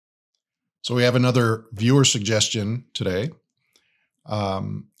So we have another viewer suggestion today.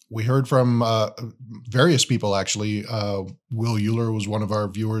 We heard from various people, actually. Will Euler was one of our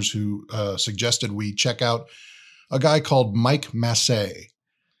viewers who suggested we check out a guy called Mike Massé.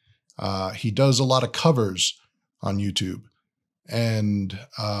 He does a lot of covers on YouTube. And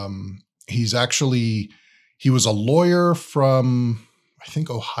he was a lawyer from, I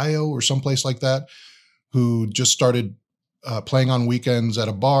think, Ohio or someplace like that, who just started playing on weekends at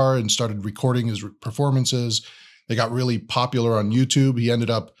a bar and started recording his performances. They got really popular on YouTube. He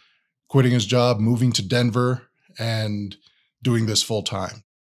ended up quitting his job, moving to Denver, and doing this full time.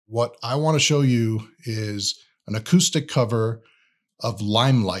 What I want to show you is an acoustic cover of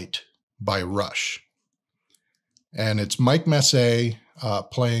Limelight by Rush. And it's Mike Massé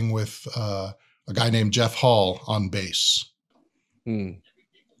playing with a guy named Jeff Hall on bass. What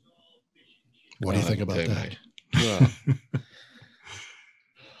do you think about that?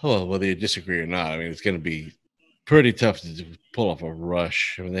 Well, whether you disagree or not, I mean, it's going to be pretty tough to pull off a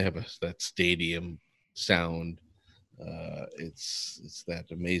Rush. I mean, they have that stadium sound. It's that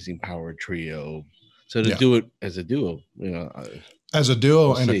amazing power trio. So to do it as a duo, as a duo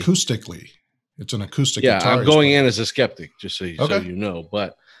we'll and see. Acoustically, it's an acoustic. Yeah, I'm going in as a skeptic, just so you know.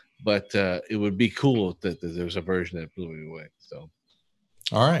 But it would be cool that there was a version that blew me away. So,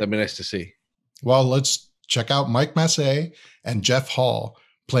 all right, that'd be nice to see. Well, let's check out Mike Massé and Jeff Hall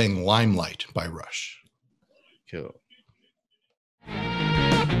playing Limelight by Rush. Cool.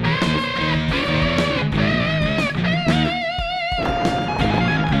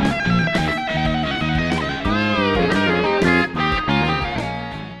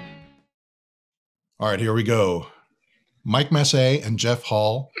 All right, here we go. Mike Massé and Jeff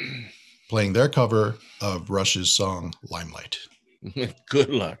Hall playing their cover of Rush's song Limelight. Good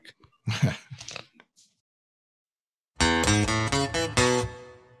luck.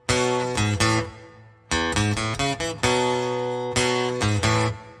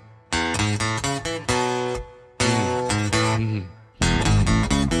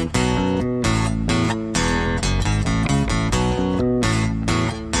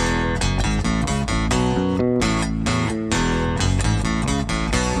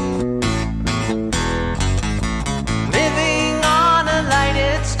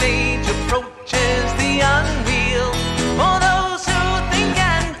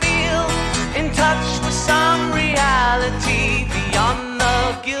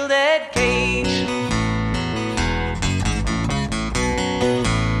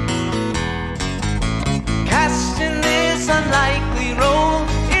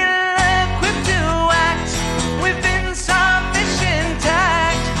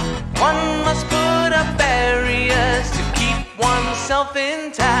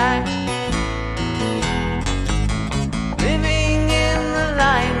 Intact, living in the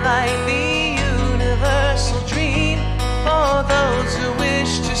limelight, the universal dream for those who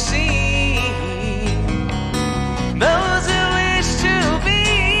wish to see, those who wish to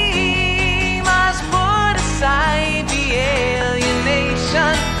be must put aside the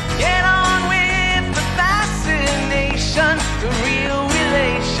alienation, get on with the fascination, the real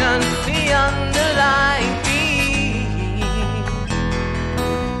relation, the underlying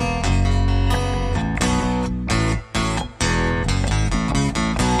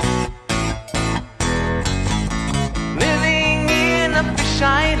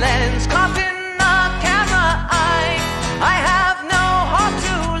islands caught in a camera eye. I have no heart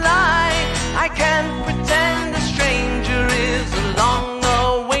to lie. I can't pretend a stranger is a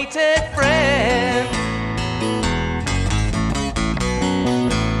long-awaited friend.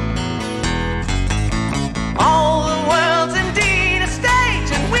 All the world's indeed a stage,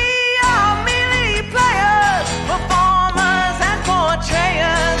 and we are merely players, performers and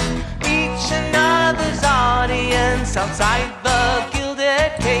portrayers, each another's audience outside the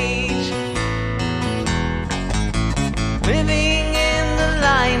cage, living in the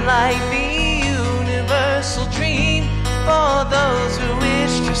limelight, the universal dream for those who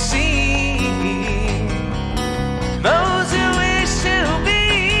wish to see, those who wish to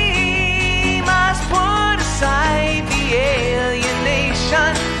be must put aside the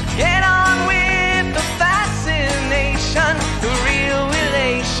alienation, get on with the fascination, the real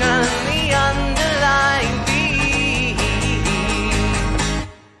relation, the underlying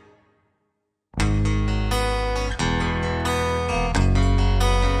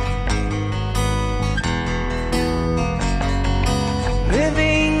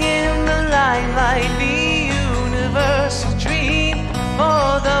the universal dream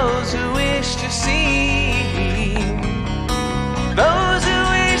for those who wish to see, those who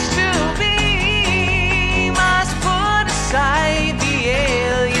wish to be must put aside the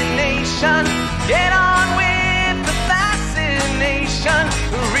alienation,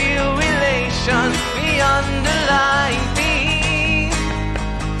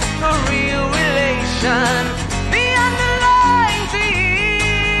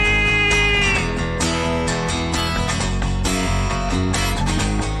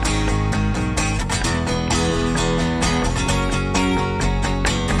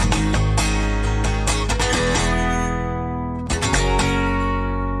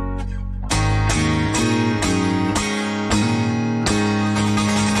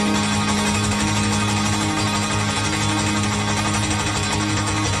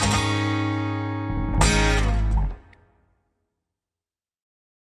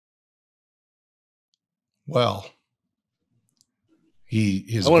 Well,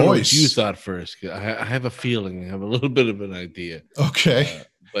 his I want to know what voice. you thought first. I have a feeling, I have a little bit of an idea. Okay.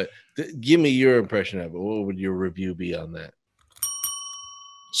 But give me your impression of it. What would your review be on that?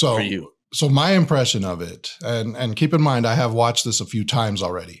 So For you. So my impression of it, and keep in mind, I have watched this a few times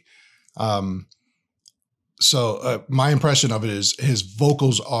already. My impression of it is his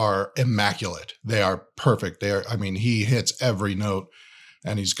vocals are immaculate. They are perfect. He hits every note,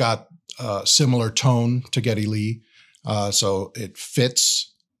 and he's got a similar tone to Geddy Lee. So it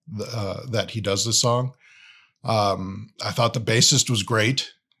fits that he does this song. I thought the bassist was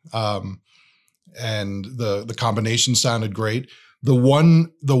great. And the combination sounded great. The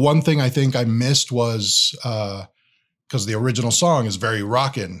one thing I think I missed was because the original song is very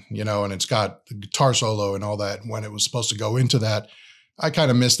rockin', and it's got the guitar solo and all that. When it was supposed to go into that, I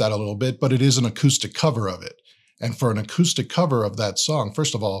kind of missed that a little bit, but it is an acoustic cover of it. And for an acoustic cover of that song,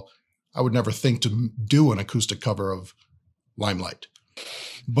 first of all, I would never think to do an acoustic cover of Limelight,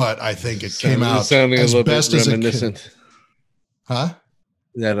 but I think it came out sounding as a little best bit as it reminiscent. could. Huh?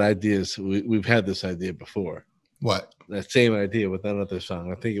 That idea is we've had this idea before. What? That same idea with another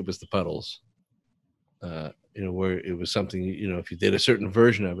song. I think it was the Puddles. Where it was something, if you did a certain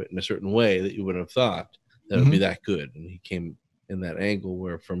version of it in a certain way that you wouldn't have thought that would be that good. And he came in that angle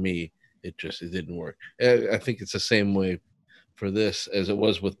where for me, it didn't work. I think it's the same way for this as it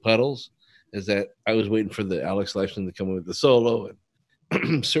was with Puddles, is that I was waiting for the Alex Lifeson to come in with the solo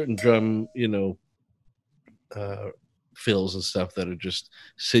and certain drum, fills and stuff that are just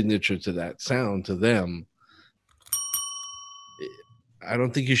signature to that sound to them. I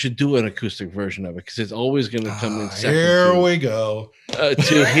don't think you should do an acoustic version of it because it's always going to come in second. Here we go.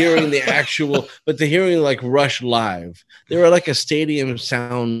 To hearing the actual, but to hearing like Rush live, they were like a stadium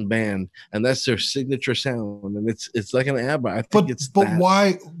sound band, and that's their signature sound, and it's like an ABBA. I think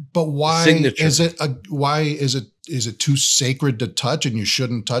why signature. Is it too sacred to touch, and you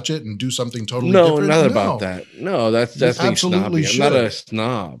shouldn't touch it and do something totally different? No, not about that. No, that's being absolutely snobby. I'm not a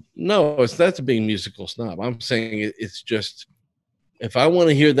snob. No, that's being musical snob. I'm saying it's just. If I want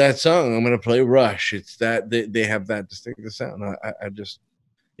to hear that song, I'm going to play Rush. It's that they have that distinctive sound.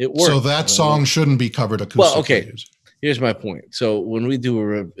 It works. So that song shouldn't be covered acoustically. Well, okay. Here's my point. So when we do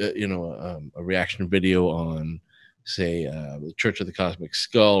a reaction video on, say, the Church of the Cosmic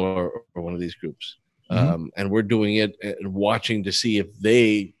Skull or one of these groups, and we're doing it and watching to see if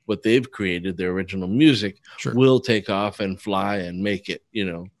what they've created, their original music, will take off and fly and make it,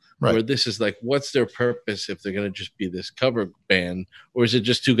 Right. Where this is like, what's their purpose if they're going to just be this cover band, or is it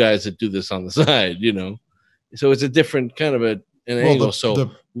just two guys that do this on the side, So it's a different kind of an angle.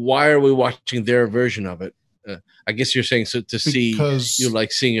 Why are we watching their version of it? I guess you're saying see you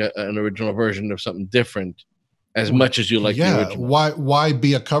like seeing an original version of something different as much as you like the original. Why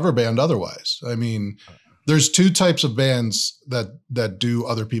be a cover band otherwise? I mean, there's two types of bands that do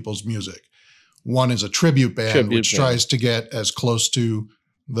other people's music. One is a tribute band, which tries to get as close to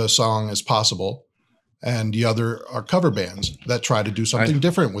the song as possible, and the other are cover bands that try to do something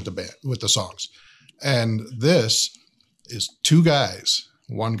different with the songs. And this is two guys,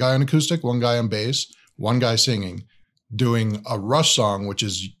 one guy on acoustic, one guy on bass, one guy singing, doing a Rush song, which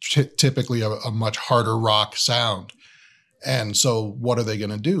is typically a much harder rock sound. And so what are they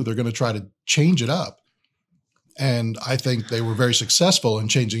going to do? They're going to try to change it up. And I think they were very successful in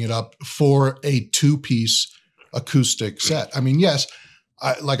changing it up for a two-piece acoustic set. I mean, yes,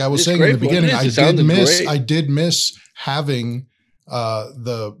 like I was saying in the beginning, I did miss having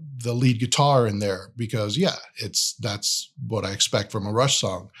the lead guitar in there because that's what I expect from a Rush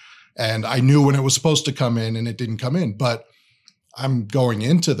song. And I knew when it was supposed to come in and it didn't come in, but I'm going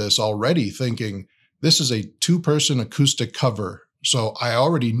into this already thinking this is a two-person acoustic cover. So I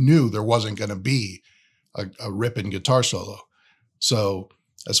already knew there wasn't going to be a ripping guitar solo. So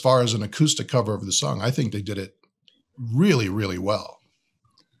as far as an acoustic cover of the song, I think they did it really, really well.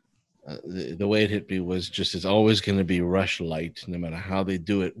 The way it hit me was just it's always going to be Rush light, no matter how they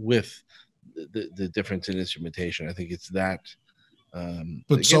do it with the difference in instrumentation. I think it's that.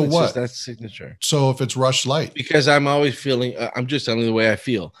 But again, so what? That's signature. So if it's Rush light, because I'm always feeling, I'm just telling you the way I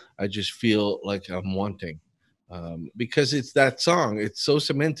feel. I just feel like I'm wanting, because it's that song. It's so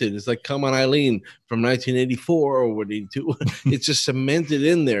cemented. It's like "Come On, Eileen" from 1984 or 82. It's just cemented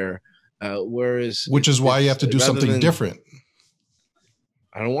in there. Which is why you have to do something different.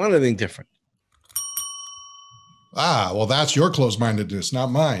 I don't want anything different. Well, that's your closed-mindedness, not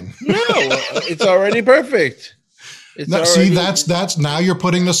mine. No, it's already perfect. That's now you're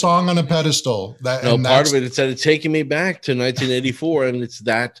putting the song on a pedestal. Part of it, it's taking me back to 1984, and it's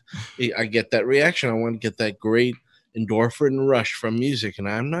that I get that reaction. I want to get that great endorphin rush from music, and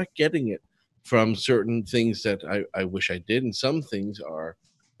I'm not getting it from certain things that I wish I did, and some things are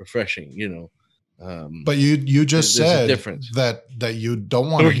refreshing. But you just there's a said difference. that you don't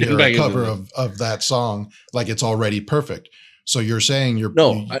want to We're getting hear a back into cover this. of that song like it's already perfect. So you're saying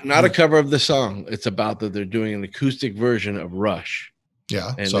No, not a cover of the song. It's about that they're doing an acoustic version of Rush.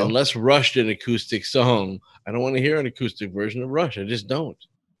 Yeah. And So unless Rush did an acoustic song, I don't want to hear an acoustic version of Rush. I just don't.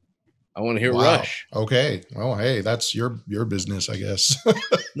 I want to hear Rush. Okay. Well, hey, that's your business, I guess.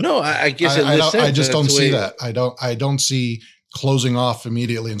 No, I guess in this sense, I just don't that's the see way- that. I don't see closing off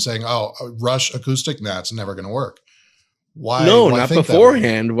immediately and saying, "Oh, Rush acoustic." Nah, it's never going to work. Why? No, why not think that way?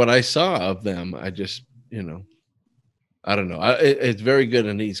 beforehand. What I saw of them, I just, I don't know. It's very good,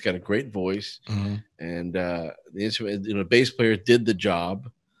 and he's got a great voice. Mhm. And the instrument, bass player did the job.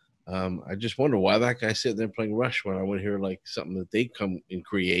 I just wonder why that guy sitting there playing Rush when I would hear like something that they come and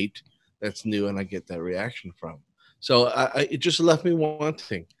create that's new, and I get that reaction from. So it just left me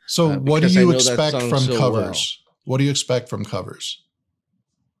wanting. So what do because I you know that expect song from so covers? What do you expect from covers?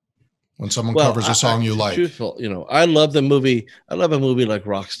 When someone Well, covers a song you like? truthful, I love the movie. I love a movie like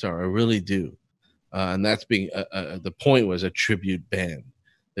Rockstar. I really do. And that's being the point was a tribute band.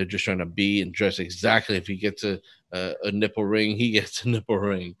 They're just trying to be and dress exactly. If he gets a nipple ring, he gets a nipple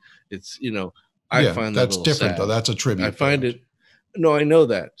ring. It's I Yeah, find that that's a little different sad. though. That's a tribute. I find band. it. No, I know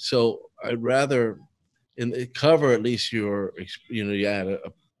that. So I'd rather in the cover at least you add a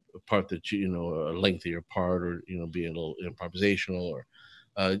part that a lengthier part, or be a little improvisational, or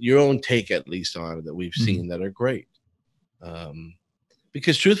your own take at least on it that we've Mhm. seen that are great.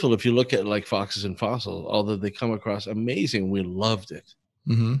 Because truthful, if you look at like Foxes and Fossils, although they come across amazing, we loved it.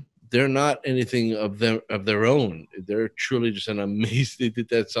 Mhm. They're not anything of their own. They're truly just an amazing. They did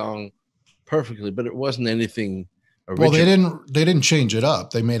that song perfectly, but it wasn't anything original. Well, they didn't change it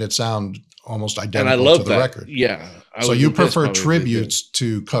up. They made it sound almost and I identical love to the that. record. Yeah. So you prefer tributes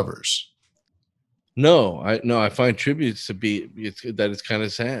to covers? No, I find tributes to be it's kind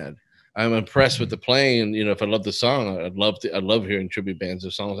of sad. I'm impressed with the playing, and if I love the song, I love hearing tribute bands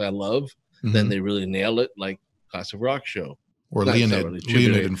of songs I love. Then Mhm. they really nail it, like Classic Rock Show Or Not- it's not Leonid, really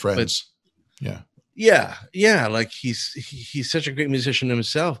tribute, Leonid and Friends. Yeah. Yeah. Like he's such a great musician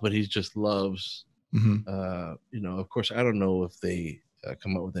himself, but he just loves. Mhm. Of course, I don't know if they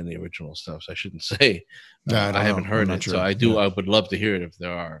come up with any original stuff, so I shouldn't say. Yeah, I don't haven't know. heard I'm not it, sure. so I do. Yeah. I would love to hear it if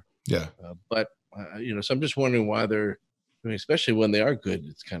there are. Yeah. But so I'm just wondering why they're. I mean, especially when they are good,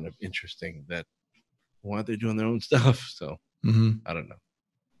 it's kind of interesting that why they're doing their own stuff. So Mhm. I don't know.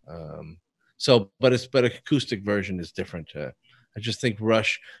 But acoustic version is different. I just think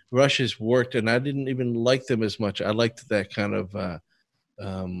Rush has worked, and I didn't even like them as much. I liked that kind of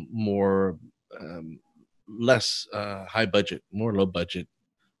more less high budget, more low budget,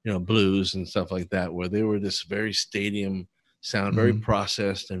 blues and stuff like that, where they were this very stadium sound, very Mhm.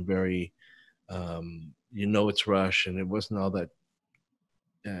 processed and very it's Rush, and it wasn't all that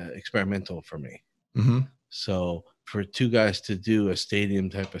experimental for me. Mhm. So for two guys to do a stadium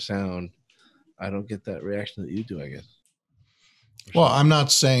type of sound, I don't get that reaction that you do, I guess. Well, I'm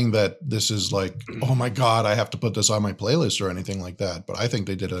not saying that this is like, oh my God, I have to put this on my playlist or anything like that. But I think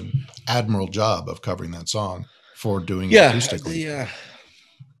they did an admirable job of covering that song for doing it acoustically.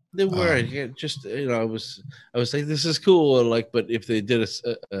 They were just I was like, this is cool, like, but if they did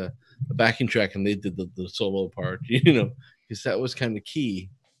a backing track and they did the solo part, because that was kind of key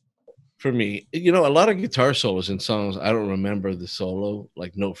for me. A lot of guitar solos in songs, I don't remember the solo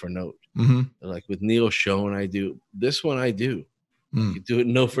like note for note. Mhm. Like with Neil Schon, I do. This one I do. Mm. I do it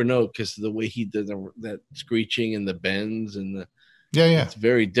note for note because the way he did that screeching and the bends and the it's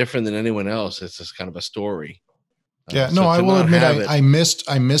very different than anyone else. It's just kind of a story. Yeah, no, I will admit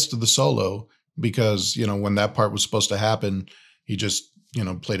I missed the solo because when that part was supposed to happen, he just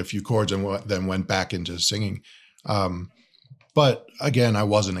played a few chords and then went back into singing. But again, I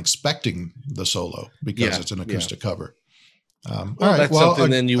wasn't expecting the solo because it's an acoustic cover. All right, that's something.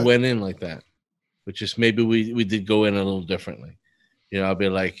 Then you went in like that, which is maybe we did go in a little differently. I'll be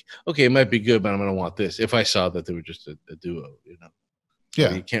like, okay, it might be good, but I'm gonna want this. If I saw that they were just a duo,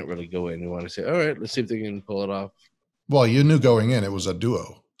 Yeah, you can't really go in. You want to say, all right, let's see if they can pull it off. Well, you knew going in it was a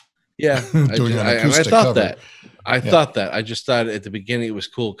duo. Yeah, doing an acoustic I thought cover. that. I thought that. I just thought at the beginning it was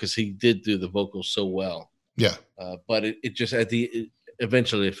cool because he did do the vocals so well. Yeah, but it just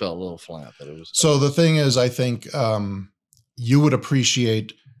eventually it felt a little flat. That it was. So the thing is, I think you would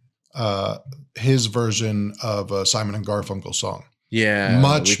appreciate his version of a Simon and Garfunkel song. Yeah,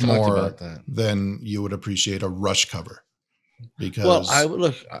 much more than you would appreciate a Rush cover. Because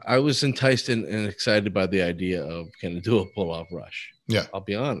I was enticed and excited by the idea of can do a pull off Rush. Yeah, I'll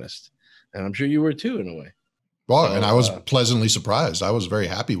be honest, and I'm sure you were too in a way. Well, So, and I was pleasantly surprised. I was very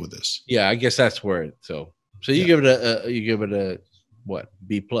happy with this. Yeah, I guess that's where it. So you give it a what,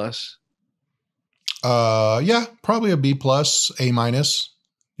 B plus? Yeah, probably a B plus, A minus.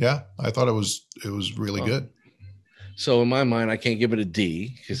 Yeah, I thought it was really good. So in my mind, I can't give it a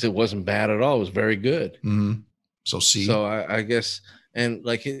D because it wasn't bad at all. It was very good. Mm-hmm. So C. So I guess, and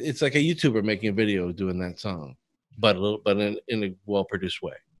like it's like a YouTuber making a video doing that song, but in a well produced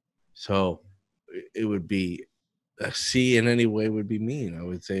way. So it would be a C in any way would be mean. I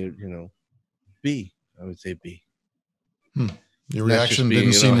would say, B. I would say B. Your reaction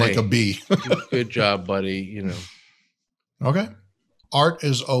didn't seem like a B. Good job, buddy. Okay. Art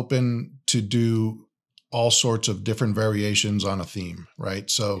is open to do all sorts of different variations on a theme, right?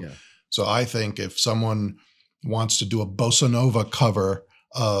 So I think if someone wants to do a bossa nova cover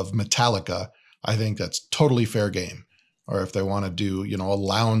of Metallica, I think that's totally fair game. Or if they want to do, a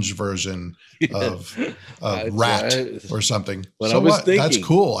lounge version of Rat or something. That's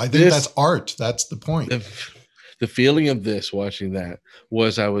cool. I think that's art. That's the point. The feeling of this, watching that,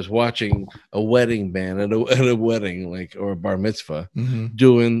 was I was watching a wedding band at a wedding, or a bar mitzvah,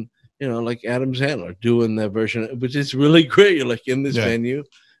 doing, like Adam Sandler doing that version, which is really great. You're like in this venue,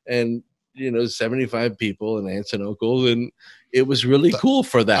 and 75 people and aunts and uncles, and it was really cool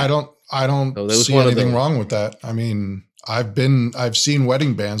for that. I don't see anything wrong with that. I mean, I've seen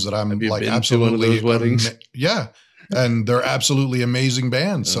wedding bands that I'm like absolutely weddings. Yeah, and they're absolutely amazing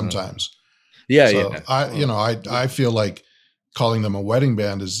bands sometimes. I feel like calling them a wedding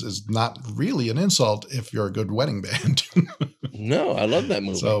band is not really an insult if you're a good wedding band. No, I love that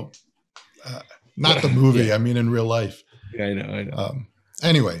movie. So, not the movie. I mean, in real life. Yeah, I know.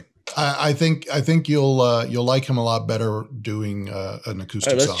 Anyway, I think you'll like him a lot better doing an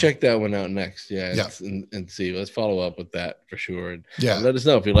acoustic. All right, let's song. check that one out next. Yeah. And see. Let's follow up with that for sure. And let us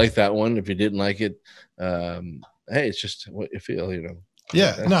know if you like that one. If you didn't like it, hey, it's just what you feel.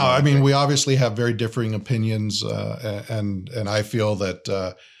 Yeah, no, I mean, we obviously have very differing opinions, and I feel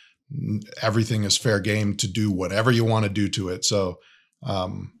that everything is fair game to do whatever you want to do to it. So,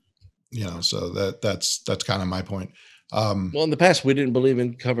 so that's kind of my point. Well, in the past, we didn't believe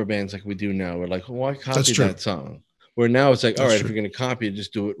in cover bands like we do now. We're like, well, why copy that song? Where now it's like, all right, if you're going to copy it,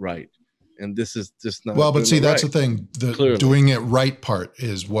 just do it right. And this is just not. Well, but see, that's the thing. The doing it right part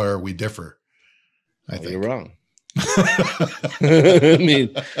is where we differ. I think you're wrong. I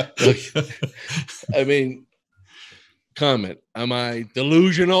mean, comment. Am I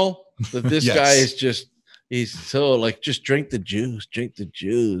delusional that this guy is he's so like, just drink the juice,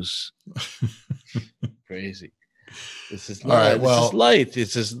 crazy. This is not, all right. Well, this is light.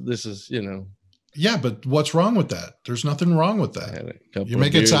 This is Yeah, but what's wrong with that? There's nothing wrong with that. You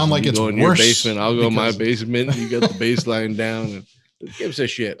make it sound like it's worse. Your basement, I'll go in my basement. You got the bass line down. And who gives a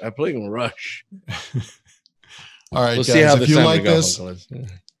shit? I play in Rush. All right, guys, if you like this,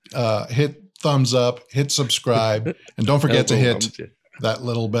 hit thumbs up, hit subscribe, and don't forget to hit that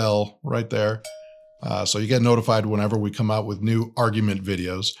little bell right there so you get notified whenever we come out with new argument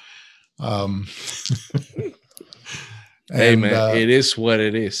videos. Hey, man, it is what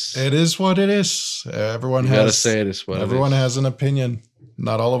it is. It is what it is. Everyone has say it is what everyone has an opinion.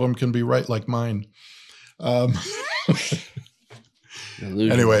 Not all of them can be right like mine.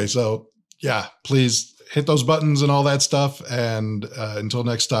 Anyway, so yeah, please hit those buttons and all that stuff. And until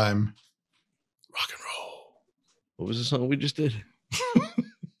next time, rock and roll. What was the song we just did?